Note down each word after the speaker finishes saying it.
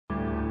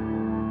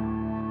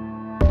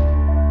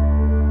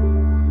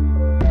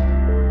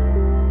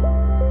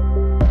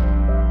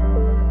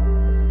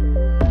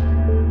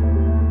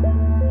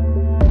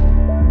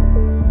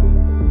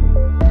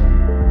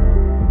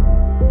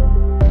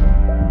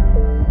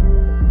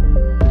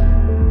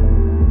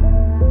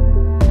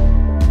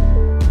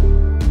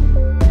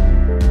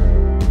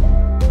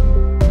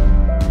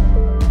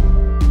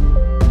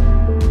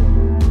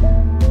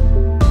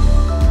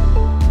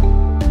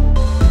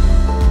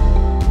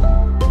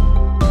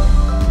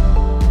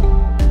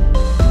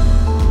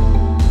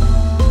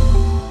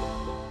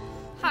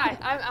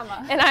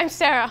And I'm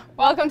Sarah.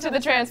 Welcome to the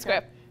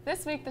Transcript.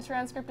 This week, the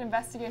Transcript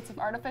investigates if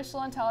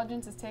artificial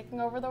intelligence is taking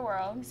over the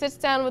world, Sits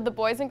down with the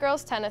boys and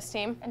girls tennis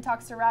team, and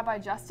talks to Rabbi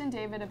Justin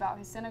David about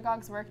his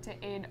synagogue's work to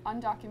aid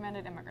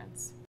undocumented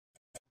immigrants.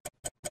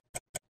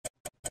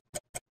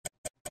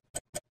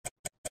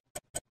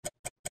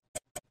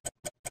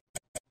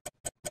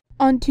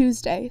 On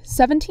Tuesday,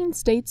 17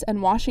 states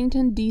and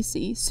Washington,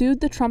 D.C.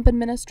 sued the Trump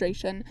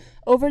administration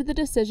over the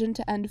decision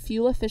to end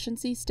fuel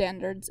efficiency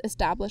standards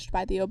established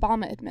by the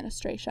Obama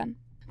administration.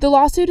 The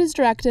lawsuit is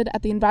directed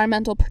at the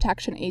Environmental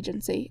Protection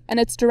Agency and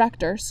its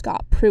director,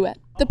 Scott Pruitt.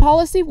 The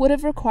policy would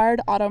have required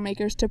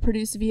automakers to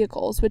produce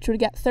vehicles which would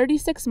get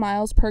 36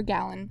 miles per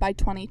gallon by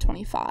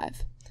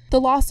 2025.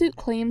 The lawsuit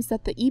claims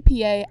that the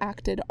EPA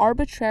acted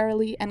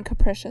arbitrarily and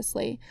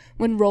capriciously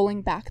when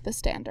rolling back the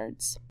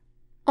standards.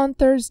 On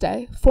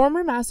Thursday,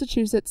 former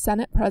Massachusetts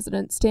Senate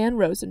President Stan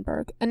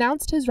Rosenberg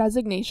announced his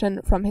resignation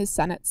from his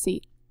Senate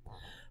seat.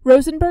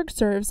 Rosenberg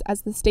serves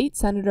as the state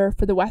senator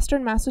for the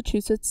Western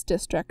Massachusetts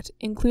district,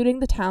 including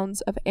the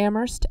towns of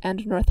Amherst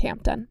and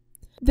Northampton.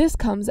 This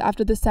comes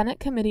after the Senate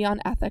Committee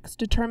on Ethics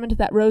determined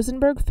that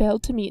Rosenberg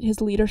failed to meet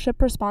his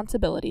leadership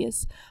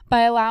responsibilities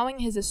by allowing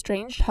his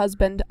estranged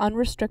husband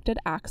unrestricted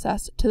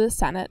access to the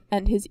Senate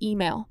and his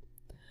email.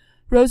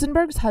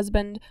 Rosenberg's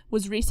husband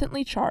was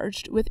recently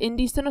charged with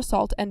indecent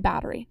assault and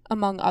battery,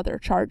 among other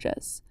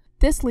charges.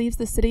 This leaves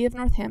the city of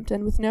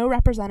Northampton with no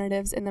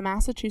representatives in the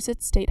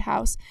Massachusetts State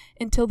House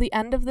until the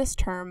end of this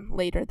term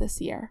later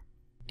this year.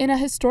 In a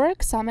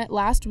historic summit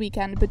last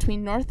weekend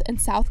between North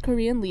and South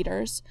Korean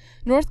leaders,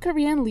 North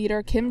Korean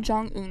leader Kim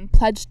Jong-un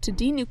pledged to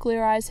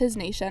denuclearize his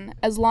nation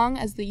as long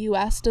as the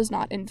U.S. does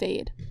not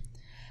invade.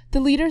 The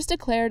leaders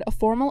declared a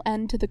formal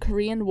end to the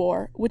Korean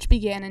War, which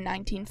began in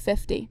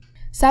 1950.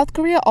 South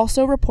Korea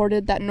also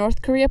reported that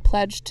North Korea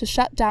pledged to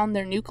shut down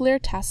their nuclear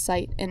test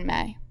site in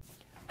May.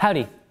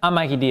 Howdy, I'm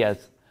Mikey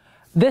Diaz.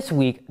 This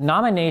week,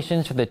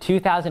 nominations for the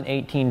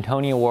 2018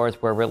 Tony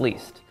Awards were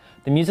released.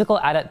 The musical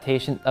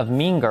adaptations of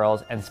Mean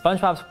Girls and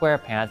SpongeBob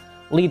SquarePants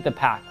lead the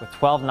pack with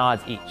 12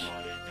 nods each.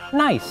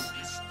 Nice!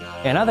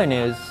 In other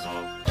news,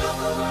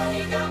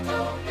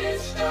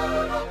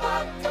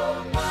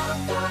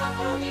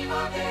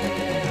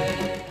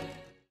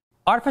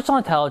 artificial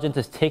intelligence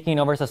is taking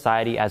over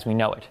society as we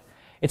know it.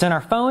 It's in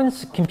our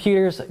phones,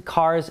 computers,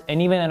 cars,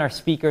 and even in our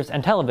speakers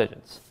and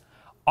televisions.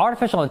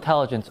 Artificial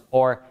intelligence,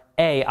 or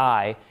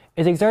AI,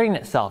 is exerting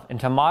itself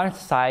into modern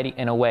society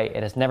in a way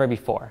it has never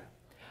before.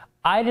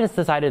 I just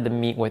decided to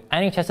meet with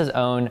NHS's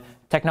own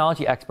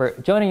technology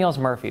expert, Jonah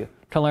Yields-Murphy,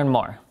 to learn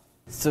more.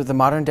 So the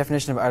modern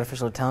definition of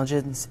artificial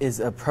intelligence is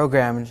a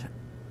programmed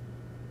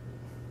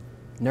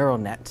neural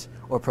net,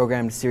 or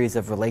programmed series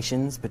of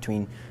relations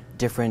between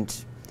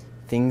different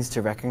things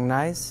to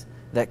recognize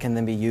that can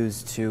then be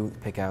used to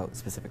pick out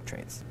specific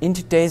traits. In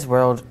today's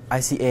world,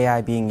 I see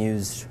AI being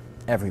used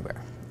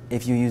everywhere.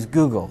 If you use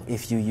Google,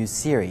 if you use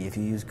Siri, if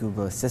you use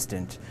Google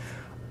Assistant,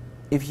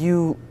 if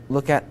you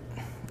look at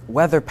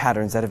weather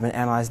patterns that have been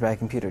analyzed by a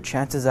computer,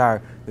 chances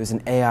are there's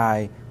an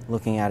AI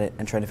looking at it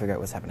and trying to figure out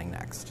what's happening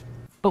next.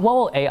 But what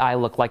will AI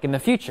look like in the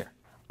future?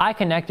 I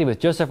connected with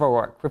Joseph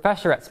O'Rourke,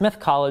 professor at Smith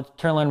College,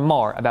 to learn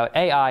more about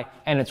AI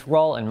and its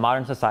role in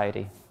modern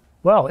society.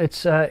 Well,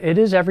 it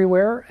is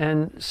everywhere,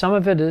 and some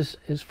of it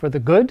is for the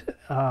good.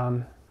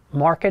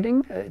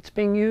 Marketing, it's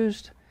being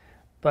used,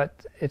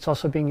 but it's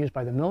also being used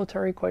by the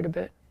military quite a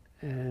bit,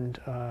 and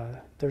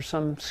there's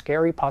some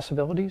scary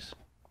possibilities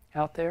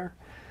out there.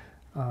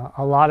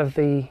 A lot of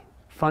the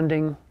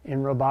funding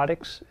in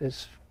robotics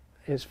is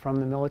from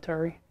the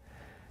military.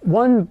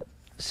 One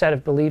set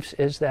of beliefs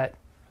is that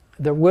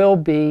there will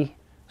be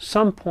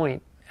some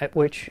point at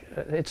which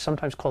it's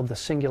sometimes called the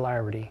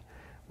singularity,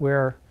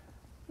 where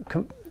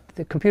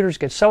the computers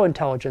get so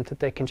intelligent that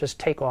they can just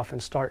take off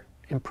and start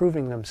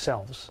improving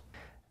themselves.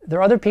 There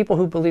are other people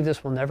who believe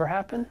this will never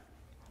happen,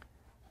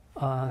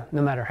 no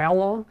matter how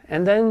long.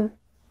 And then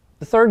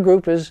the third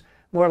group is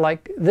more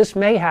like this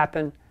may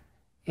happen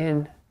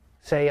in,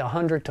 say,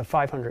 100 to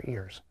 500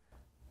 years.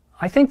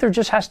 I think there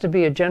just has to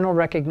be a general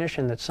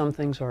recognition that some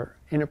things are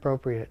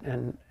inappropriate,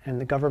 and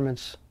the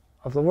governments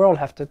of the world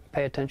have to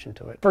pay attention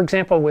to it. For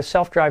example, with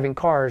self-driving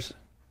cars,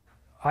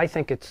 I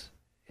think it's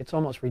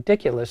almost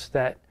ridiculous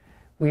that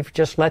we've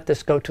just let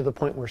this go to the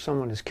point where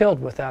someone is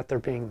killed without there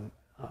being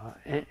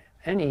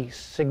any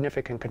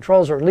significant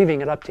controls, or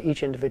leaving it up to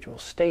each individual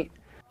state.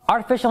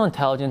 Artificial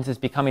intelligence is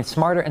becoming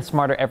smarter and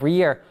smarter every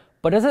year,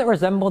 but does it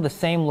resemble the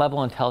same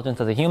level of intelligence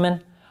as a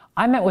human?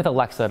 I met with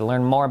Alexa to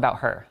learn more about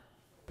her.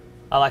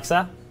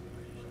 Alexa,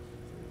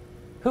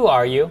 who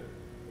are you?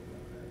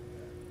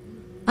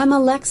 I'm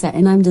Alexa,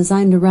 and I'm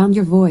designed around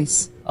your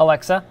voice.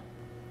 Alexa,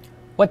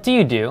 what do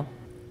you do?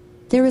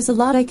 There is a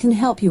lot I can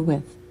help you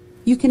with.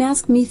 You can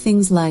ask me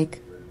things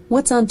like,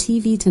 what's on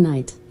TV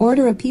tonight?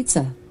 Order a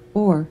pizza.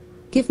 Or,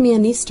 give me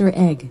an Easter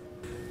egg.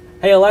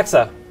 Hey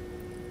Alexa,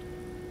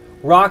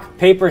 rock,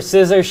 paper,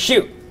 scissors,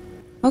 shoot!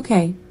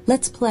 Okay,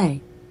 let's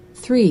play.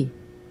 3,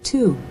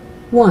 2,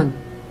 1,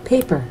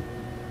 paper.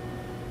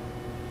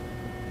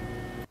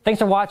 Thanks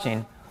for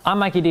watching. I'm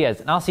Mikey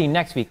Diaz, and I'll see you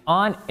next week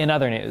on In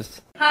Other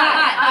News.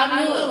 Hi.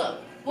 I'm Lula.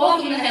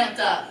 Welcome to Hamped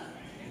Up.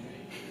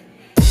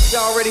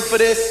 Y'all ready for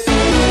this?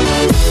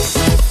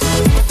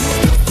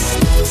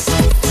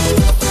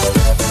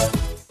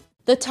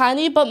 The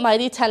tiny but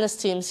mighty tennis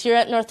teams here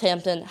at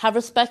Northampton have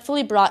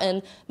respectfully brought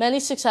in many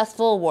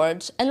successful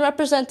awards and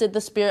represented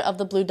the spirit of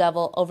the Blue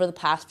Devil over the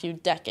past few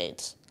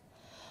decades.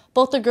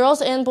 Both the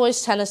girls and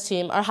boys tennis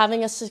team are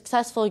having a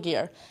successful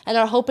year and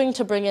are hoping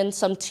to bring in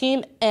some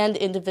team and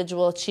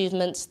individual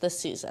achievements this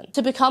season.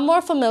 To become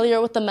more familiar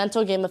with the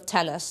mental game of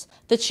tennis,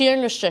 the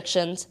cheering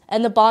restrictions,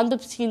 and the bond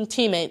between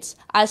teammates,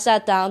 I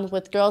sat down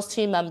with girls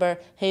team member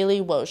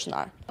Haley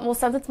Wojnar. Well,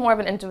 since it's more of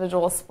an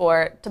individual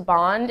sport, to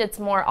bond, it's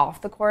more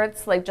off the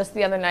courts. Like just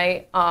the other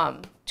night,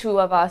 three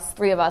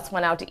of us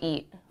went out to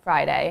eat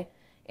Friday.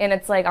 And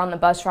it's like on the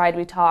bus ride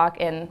we talk,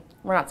 and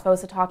we're not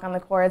supposed to talk on the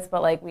courts,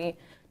 but like we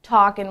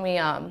talk and we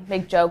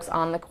make jokes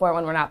on the court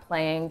when we're not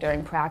playing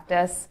during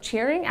practice.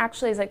 Cheering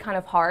actually is like kind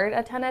of hard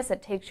at tennis.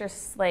 It takes your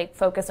like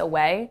focus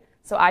away.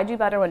 So I do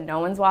better when no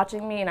one's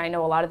watching me, and I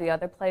know a lot of the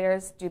other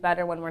players do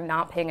better when we're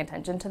not paying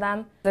attention to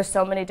them. There's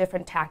so many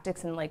different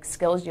tactics and like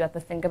skills you have to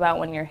think about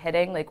when you're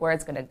hitting, like where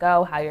it's gonna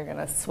go, how you're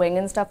gonna swing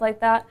and stuff like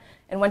that.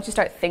 And once you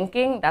start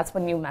thinking, that's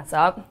when you mess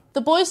up.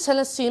 The boys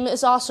tennis team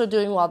is also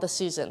doing well this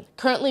season,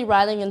 currently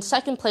riding in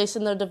second place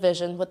in their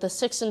division with a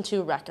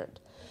 6-2 record.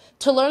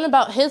 To learn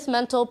about his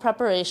mental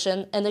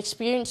preparation and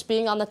experience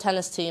being on the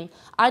tennis team,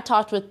 I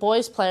talked with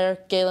boys player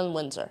Galen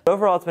Windsor.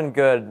 Overall, it's been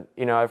good.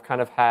 You know, I've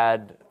kind of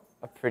had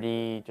a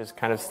pretty just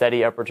kind of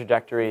steady upward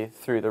trajectory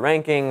through the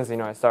rankings. You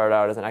know, I started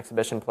out as an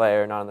exhibition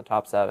player, not in the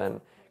top 7,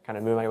 kind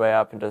of moved my way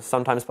up into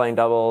sometimes playing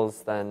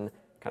doubles, then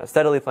kind of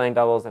steadily playing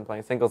doubles and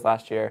playing singles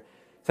last year.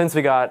 Since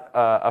we got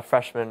a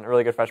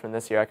really good freshman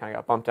this year, I kind of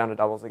got bumped down to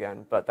doubles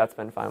again, but that's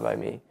been fine by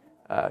me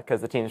because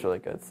the team's really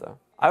good. So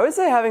I would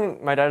say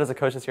having my dad as a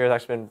coach this year has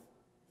actually been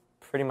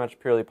pretty much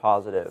purely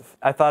positive.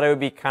 I thought it would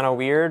be kind of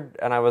weird,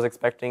 and I was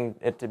expecting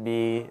it to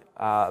be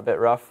a bit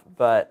rough,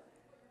 but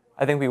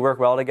I think we work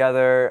well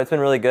together. It's been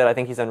really good. I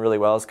think he's done really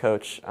well as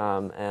coach,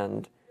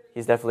 and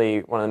he's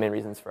definitely one of the main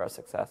reasons for our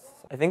success.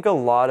 I think a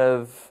lot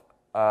of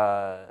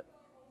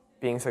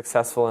being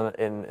successful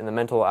in the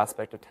mental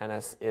aspect of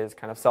tennis is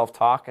kind of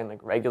self-talk and like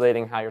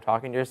regulating how you're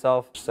talking to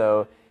yourself.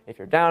 So if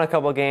you're down a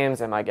couple of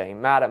games, am I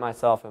getting mad at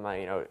myself? Am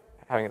I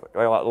having a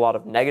lot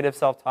of negative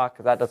self-talk?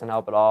 Because that doesn't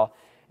help at all.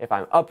 If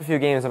I'm up a few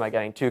games, am I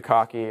getting too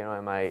cocky?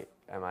 Am I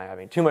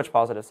having too much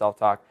positive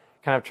self-talk?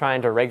 Kind of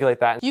trying to regulate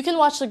that. You can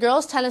watch the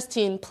girls tennis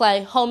team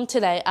play home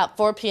today at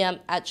 4 p.m.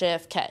 at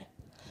JFK.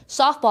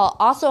 Softball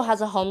also has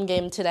a home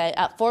game today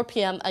at 4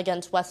 p.m.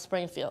 against West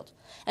Springfield.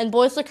 And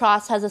boys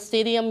lacrosse has a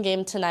stadium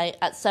game tonight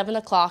at 7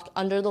 o'clock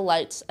under the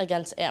lights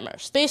against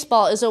Amherst.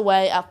 Baseball is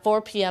away at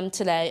 4 p.m.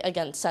 today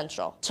against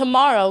Central.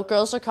 Tomorrow,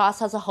 girls lacrosse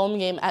has a home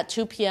game at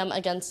 2 p.m.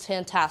 against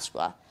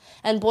Tantascwa.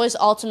 And boys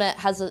ultimate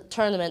has a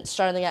tournament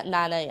starting at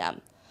 9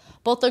 a.m.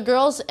 Both the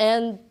girls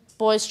and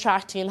boys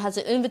track team has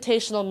an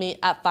invitational meet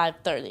at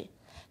 5:30.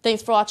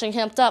 Thanks for watching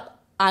Hamped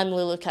Up. I'm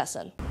Lulu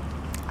Kesson.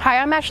 Hi,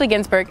 I'm Ashley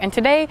Ginsberg, and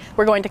today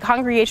we're going to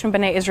Congregation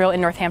B'nai Israel in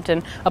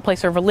Northampton, a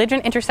place where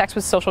religion intersects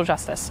with social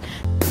justice.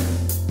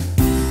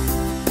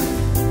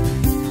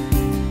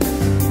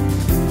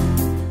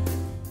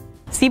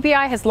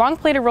 CBI has long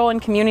played a role in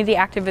community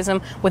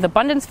activism, with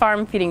Abundance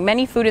Farm feeding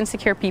many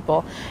food-insecure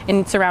people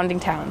in surrounding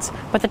towns.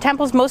 But the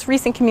Temple's most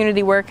recent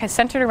community work has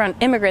centered around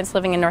immigrants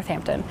living in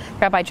Northampton.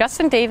 Rabbi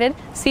Justin David,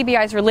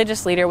 CBI's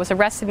religious leader, was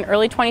arrested in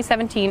early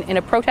 2017 in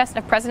a protest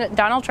of President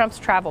Donald Trump's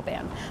travel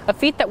ban, a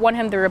feat that won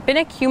him the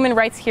Rabbinic Human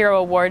Rights Hero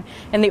Award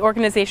in the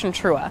organization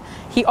Trua.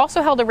 He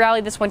also held a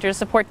rally this winter to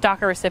support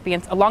DACA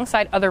recipients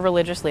alongside other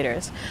religious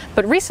leaders.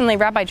 But recently,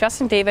 Rabbi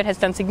Justin David has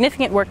done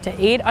significant work to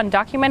aid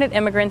undocumented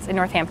immigrants in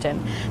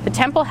Northampton. The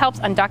Temple helps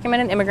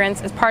undocumented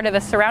immigrants as part of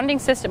a surrounding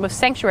system of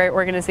sanctuary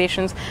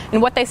organizations in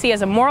what they see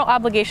as a moral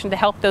obligation to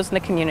help those in the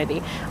community.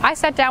 I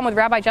sat down with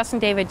Rabbi Justin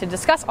David to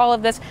discuss all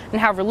of this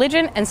and how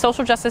religion and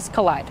social justice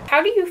collide.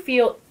 How do you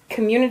feel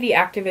community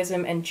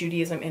activism and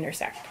Judaism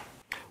intersect?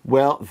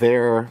 Well,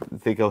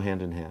 they go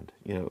hand in hand.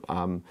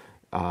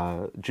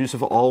 Jews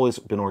have always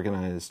been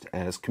organized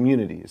as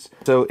communities.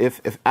 So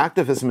if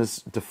activism is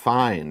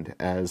defined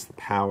as the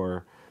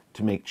power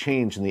to make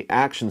change and the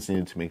actions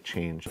needed to make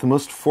change, the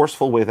most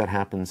forceful way that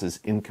happens is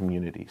in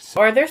communities.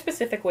 Are there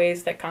specific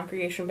ways that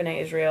Congregation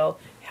B'nai Israel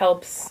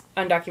helps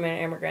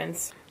undocumented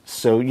immigrants?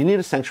 So you need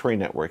a sanctuary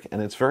network,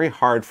 and it's very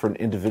hard for an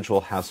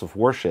individual house of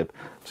worship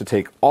to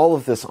take all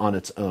of this on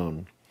its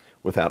own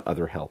without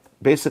other help.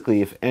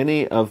 Basically, if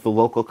any of the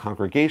local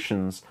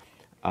congregations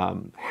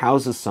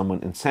houses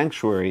someone in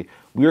sanctuary,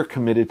 we are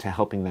committed to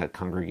helping that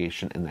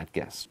congregation and that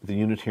guest. The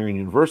Unitarian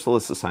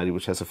Universalist Society,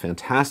 which has a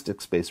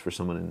fantastic space for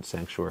someone in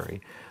sanctuary,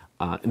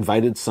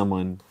 invited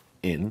someone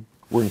in.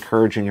 We're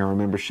encouraging our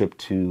membership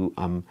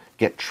to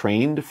get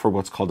trained for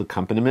what's called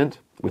accompaniment,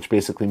 which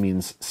basically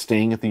means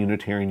staying at the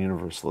Unitarian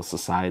Universalist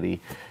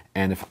Society,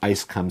 and if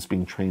ICE comes,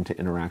 being trained to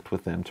interact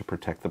with them to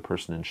protect the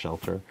person in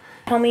shelter.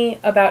 Tell me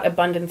about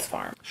Abundance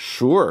Farm.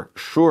 Sure.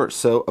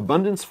 So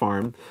Abundance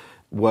Farm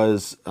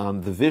was the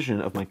vision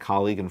of my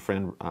colleague and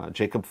friend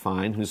Jacob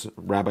Fine, who's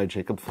Rabbi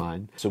Jacob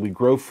Fine. So we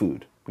grow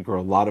food. We grow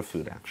a lot of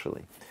food,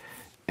 actually.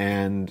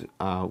 And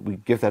we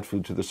give that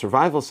food to the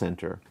Survival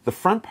Center. The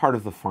front part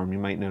of the farm, you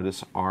might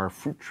notice, are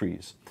fruit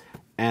trees.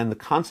 And the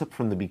concept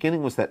from the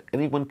beginning was that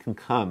anyone can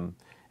come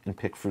and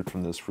pick fruit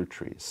from those fruit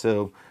trees.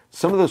 So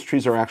some of those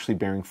trees are actually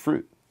bearing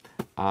fruit.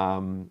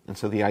 And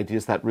so the idea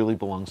is that really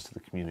belongs to the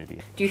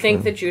community. Do you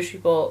think that Jewish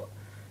people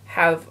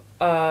have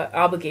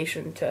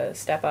obligation to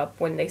step up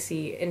when they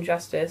see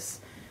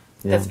injustice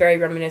that's very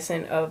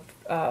reminiscent of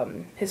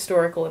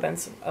historical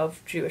events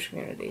of Jewish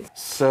communities?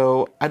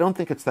 So I don't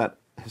think it's that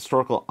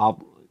historical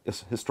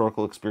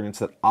experience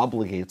that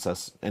obligates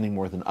us any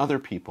more than other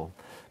people,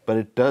 but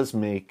it does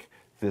make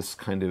this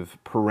kind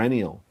of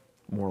perennial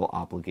moral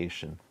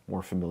obligation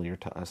more familiar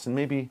to us and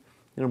maybe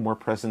more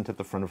present at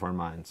the front of our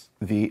minds.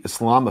 The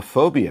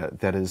Islamophobia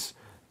that has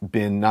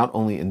been not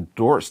only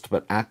endorsed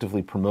but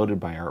actively promoted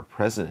by our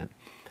president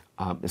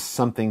is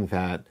something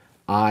that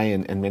I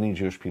and many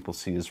Jewish people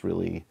see as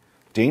really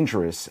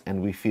dangerous,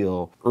 and we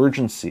feel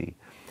urgency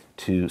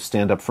to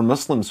stand up for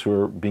Muslims who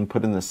are being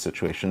put in this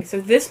situation.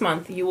 So this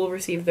month you will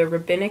receive the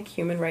Rabbinic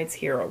Human Rights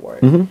Hero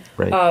Award.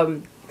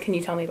 Right. Can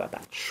you tell me about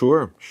that?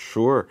 Sure.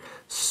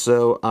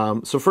 So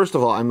first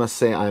of all, I must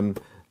say I'm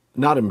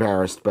not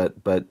embarrassed,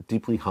 but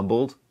deeply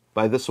humbled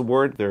by this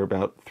award. There are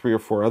about 3 or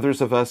 4 others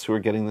of us who are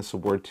getting this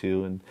award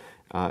too, and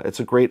it's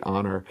a great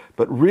honor.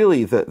 But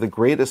really, the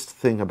greatest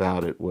thing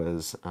about it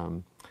was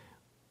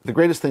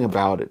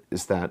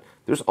is that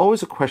there's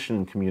always a question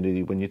in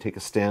community when you take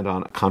a stand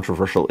on a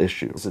controversial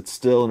issue. Is it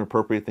still an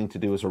appropriate thing to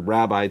do as a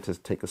rabbi to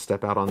take a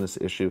step out on this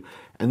issue?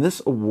 And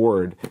this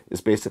award is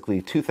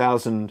basically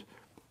 2,000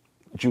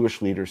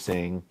 Jewish leaders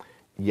saying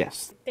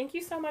yes. Thank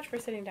you so much for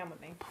sitting down with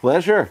me.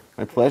 Pleasure.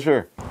 My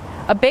pleasure.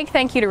 A big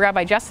thank you to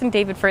Rabbi Justin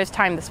David for his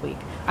time this week.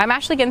 I'm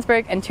Ashley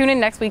Ginsberg, and tune in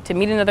next week to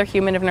meet another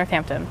human of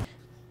Northampton.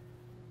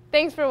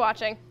 Thanks for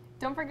watching.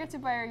 Don't forget to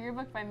buy our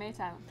yearbook by May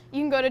 10th.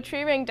 You can go to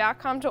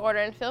treering.com to order,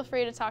 and feel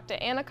free to talk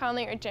to Anna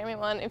Conley or Jeremy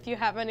Lunn if you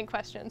have any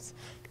questions.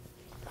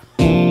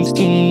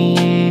 Wednesday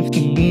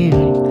afternoon,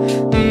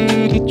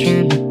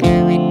 trouble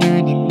going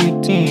on in the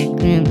tech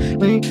room.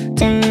 We're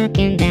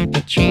talking about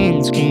the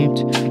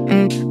transcript.